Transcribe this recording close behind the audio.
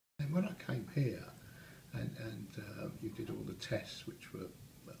And when I came here, and you did all the tests, which were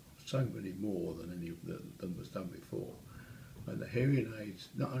so many more than any of them was done before, and the hearing aids,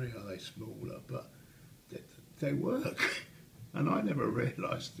 not only are they smaller, but they work. And I never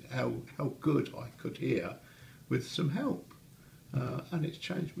realised how good I could hear with some help. And it's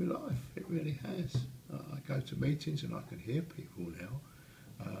changed my life, it really has. I go to meetings and I can hear people now,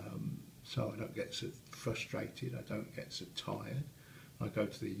 so I don't get so frustrated, I don't get so tired. I go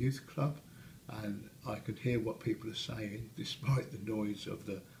to the youth club and I can hear what people are saying despite the noise of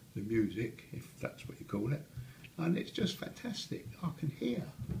the music, if that's what you call it. And it's just fantastic. I can hear.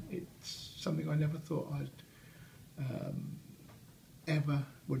 It's something I never thought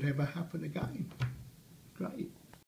would ever happen again. Great.